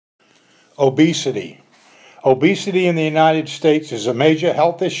Obesity. Obesity in the United States is a major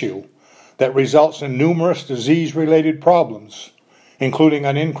health issue that results in numerous disease-related problems, including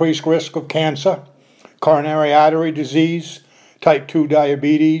an increased risk of cancer, coronary artery disease, type 2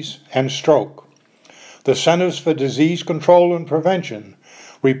 diabetes, and stroke. The Centers for Disease Control and Prevention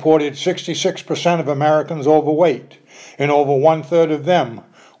reported 66% of Americans overweight, and over one-third of them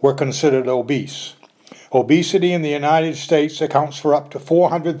were considered obese. Obesity in the United States accounts for up to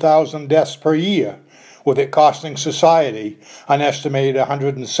 400,000 deaths per year, with it costing society an estimated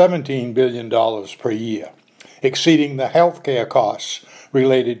 $117 billion per year, exceeding the health care costs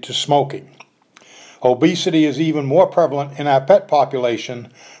related to smoking. Obesity is even more prevalent in our pet population,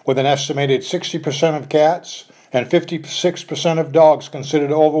 with an estimated 60% of cats and 56% of dogs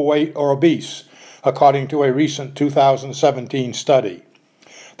considered overweight or obese, according to a recent 2017 study.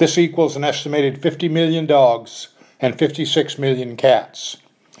 This equals an estimated 50 million dogs and 56 million cats.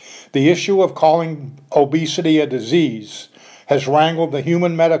 The issue of calling obesity a disease has wrangled the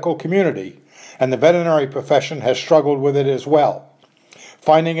human medical community, and the veterinary profession has struggled with it as well,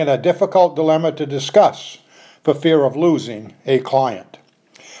 finding it a difficult dilemma to discuss for fear of losing a client.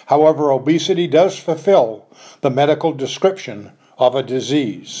 However, obesity does fulfill the medical description of a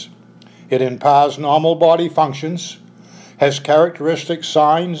disease. It impairs normal body functions, has characteristic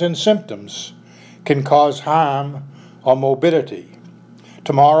signs and symptoms, can cause harm or morbidity.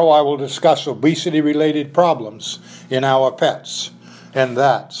 Tomorrow I will discuss obesity-related problems in our pets, and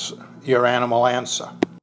that's your animal answer.